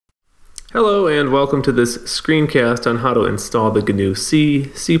Hello and welcome to this screencast on how to install the GNU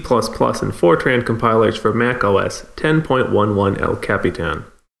C, C++, and Fortran compilers for Mac OS 10.11 El Capitan.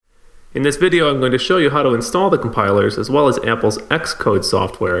 In this video I'm going to show you how to install the compilers as well as Apple's Xcode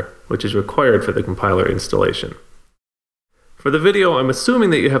software, which is required for the compiler installation. For the video I'm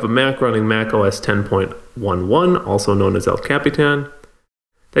assuming that you have a Mac running Mac OS 10.11, also known as El Capitan,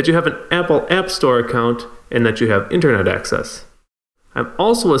 that you have an Apple App Store account, and that you have internet access. I'm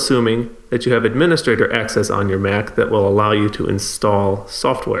also assuming that you have administrator access on your Mac that will allow you to install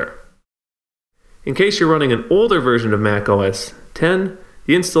software. In case you're running an older version of Mac OS 10,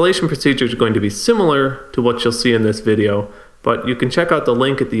 the installation procedures are going to be similar to what you'll see in this video, but you can check out the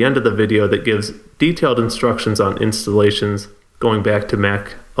link at the end of the video that gives detailed instructions on installations going back to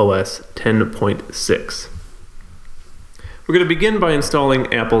Mac OS 10.6. We're going to begin by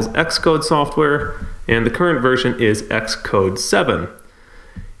installing Apple's Xcode software, and the current version is Xcode 7.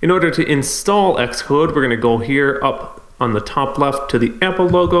 In order to install Xcode, we're going to go here up on the top left to the Apple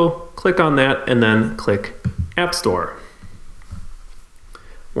logo, click on that, and then click App Store.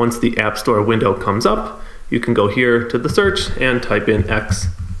 Once the App Store window comes up, you can go here to the search and type in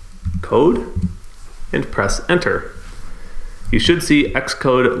Xcode and press Enter. You should see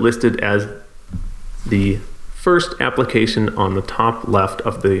Xcode listed as the first application on the top left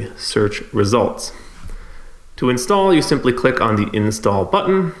of the search results. To install, you simply click on the Install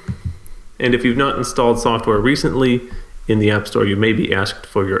button, and if you've not installed software recently in the App Store, you may be asked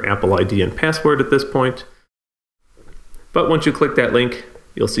for your Apple ID and password at this point. But once you click that link,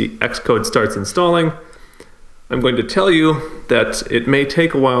 you'll see Xcode starts installing. I'm going to tell you that it may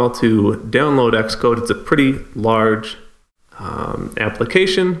take a while to download Xcode. It's a pretty large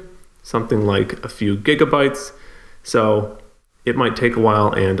application, something like a few gigabytes, so it might take a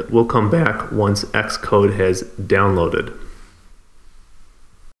while, and we'll come back once Xcode has downloaded.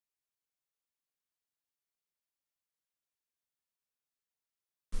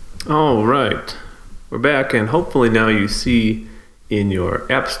 All right, we're back, and hopefully now you see in your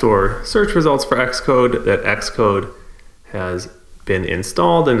App Store search results for Xcode that Xcode has been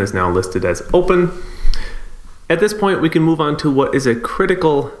installed and is now listed as open. At this point, we can move on to what is a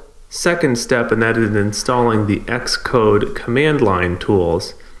critical second step, and that is installing the Xcode command line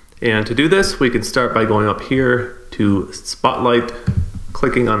tools. And to do this, we can start by going up here to Spotlight,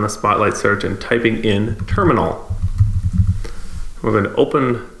 clicking on the Spotlight search and typing in terminal. We're going to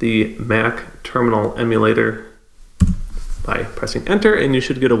open the Mac terminal emulator by pressing Enter, and you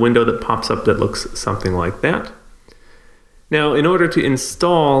should get a window that pops up that looks something like that. Now, in order to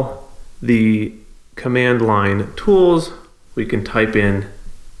install the command line tools, we can type in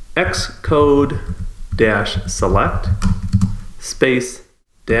Xcode-select space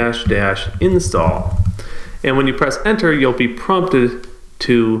 --install. And when you press Enter, you'll be prompted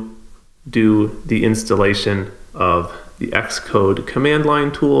to do the installation of the Xcode command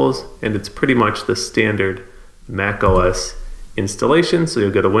line tools, and it's pretty much the standard Mac OS installation. So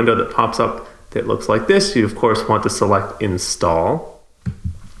you'll get a window that pops up that looks like this. You of course want to select Install,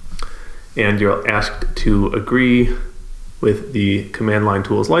 and you're asked to agree with the command line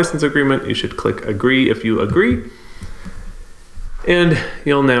tools license agreement. You should click Agree if you agree, and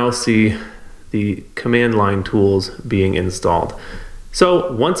you'll now see the command line tools being installed.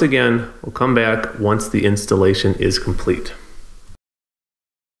 So once again, we'll come back once the installation is complete.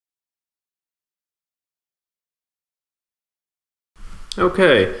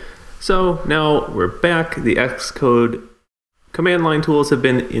 Okay, so now we're back. The Xcode command line tools have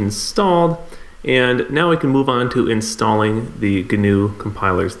been installed, and now we can move on to installing the GNU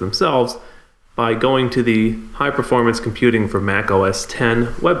compilers themselves by going to the High Performance Computing for Mac OS 10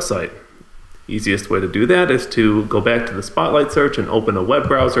 website. Easiest way to do that is to go back to the Spotlight search and open a web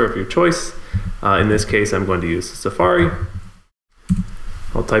browser of your choice. In this case, I'm going to use Safari.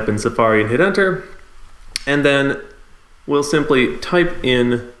 I'll type in Safari and hit Enter, and then we'll simply type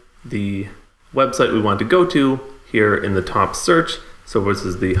in the website we want to go to here in the top search. So this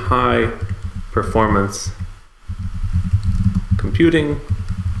is the High Performance Computing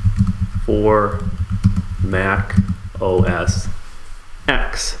for Mac OS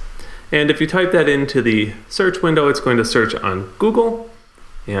X. And if you type that into the search window, it's going to search on Google.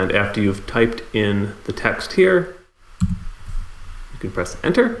 And after you've typed in the text here, you can press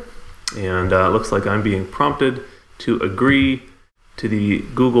Enter. And it looks like I'm being prompted to agree to the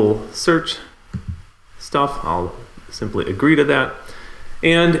Google search stuff. I'll simply agree to that.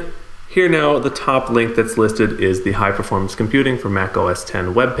 And here now, the top link that's listed is the High Performance Computing for Mac OS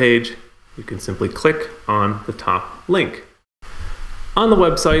 10 webpage. You can simply click on the top link. On the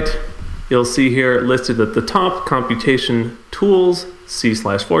website, You'll see here listed at the top, computation tools,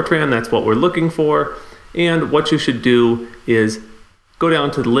 C/Fortran, that's what we're looking for. And what you should do is go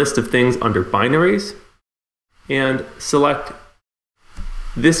down to the list of things under binaries and select,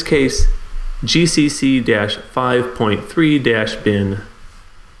 this case,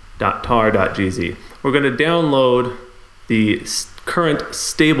 gcc-5.3-bin.tar.gz. We're going to download the current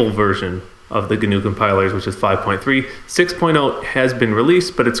stable version of the GNU compilers, which is 5.3. 6.0 has been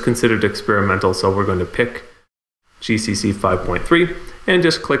released, but it's considered experimental, so we're going to pick GCC 5.3 and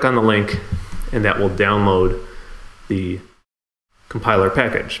just click on the link, and that will download the compiler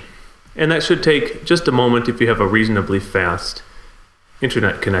package. And that should take just a moment if you have a reasonably fast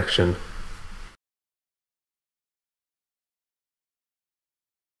internet connection.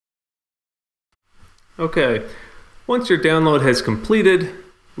 Okay, once your download has completed,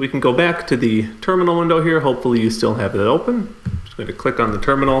 we can go back to the terminal window here. Hopefully you still have it open. I'm just going to click on the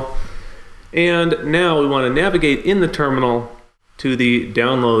terminal. And now we want to navigate in the terminal to the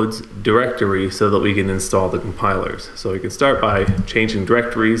downloads directory so that we can install the compilers. So we can start by changing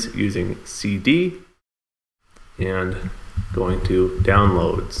directories using CD and going to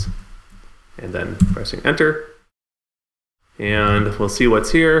downloads and then pressing enter. And we'll see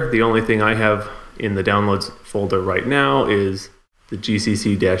what's here. The only thing I have in the downloads folder right now is the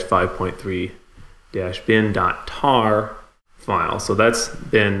gcc-5.3-bin.tar file. So that's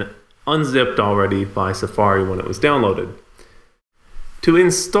been unzipped already by Safari when it was downloaded. To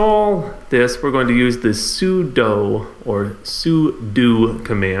install this, we're going to use the sudo or sudo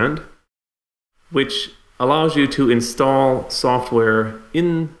command, which allows you to install software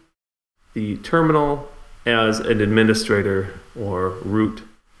in the terminal as an administrator or root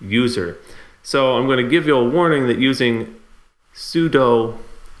user. So I'm going to give you a warning that using sudo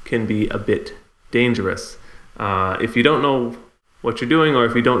can be a bit dangerous. If you don't know what you're doing, or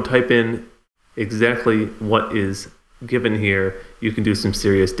if you don't type in exactly what is given here, you can do some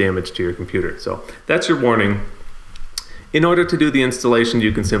serious damage to your computer. So that's your warning. In order to do the installation,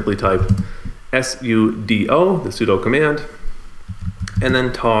 you can simply type sudo, the sudo command, and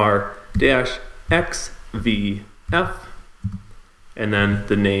then tar-xvf, and then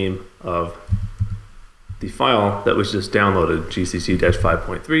the name of the file that was just downloaded,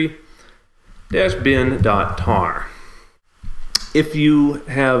 gcc-5.3-bin.tar. If you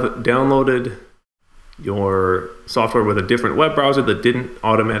have downloaded your software with a different web browser that didn't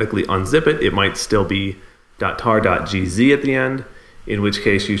automatically unzip it, it might still be .tar.gz at the end, in which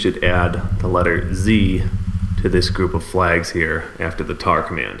case you should add the letter Z to this group of flags here after the tar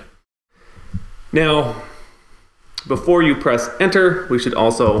command. Now, before you press enter, we should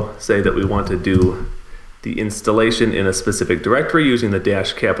also say that we want to do the installation in a specific directory using the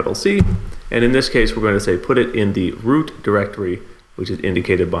 -C. And in this case, we're going to say put it in the root directory, which is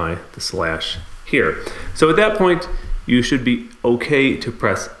indicated by the / here. So at that point, you should be okay to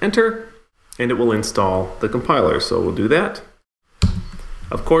press enter, and it will install the compiler. So we'll do that.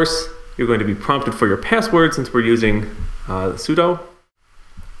 Of course, you're going to be prompted for your password since we're using the sudo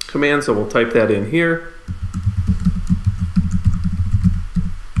command, so we'll type that in here.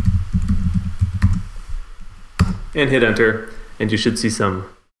 And hit enter, and you should see some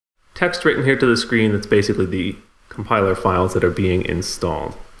text written here to the screen that's basically the compiler files that are being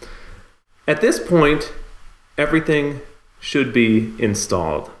installed. At this point, everything should be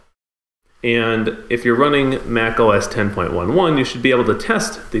installed. And if you're running Mac OS 10.11, you should be able to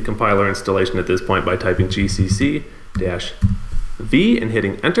test the compiler installation at this point by typing gcc-v and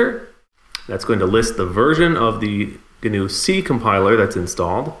hitting enter. That's going to list the version of the GNU C compiler that's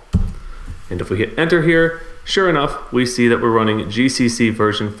installed. And if we hit enter here, sure enough, we see that we're running GCC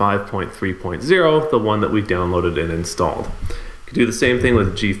version 5.3.0, the one that we downloaded and installed. You can do the same thing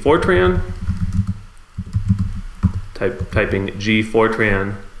with gfortran, typing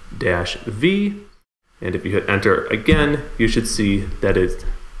gfortran-v, and if you hit enter again, you should see that it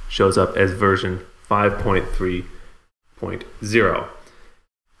shows up as version 5.3.0.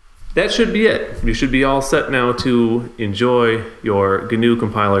 That should be it. You should be all set now to enjoy your GNU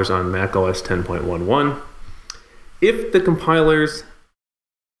compilers on Mac OS 10.11. If the compilers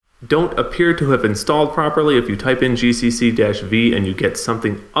don't appear to have installed properly, if you type in gcc-v and you get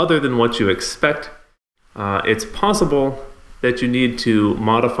something other than what you expect, it's possible that you need to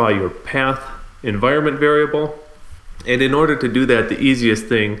modify your path environment variable. And in order to do that, the easiest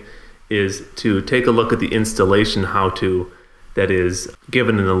thing is to take a look at the installation how-to that is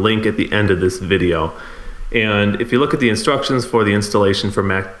given in the link at the end of this video. And if you look at the instructions for the installation for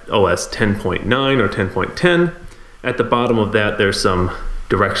Mac OS 10.9 or 10.10, at the bottom of that there's some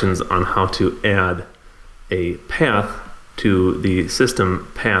directions on how to add a path to the system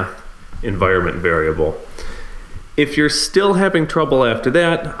path environment variable. If you're still having trouble after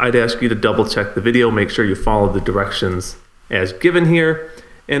that, I'd ask you to double check the video, make sure you follow the directions as given here,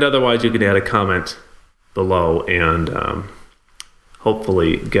 and otherwise you can add a comment below and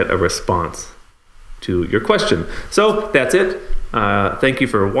hopefully get a response to your question. So that's it. Thank you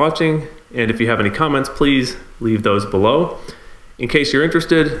for watching, and if you have any comments, please leave those below. In case you're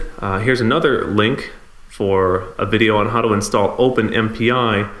interested, here's another link for a video on how to install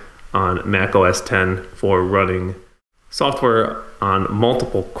OpenMPI on Mac OS X for running software on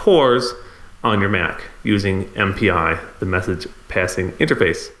multiple cores on your Mac using MPI, the message passing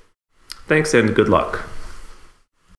interface. Thanks and good luck.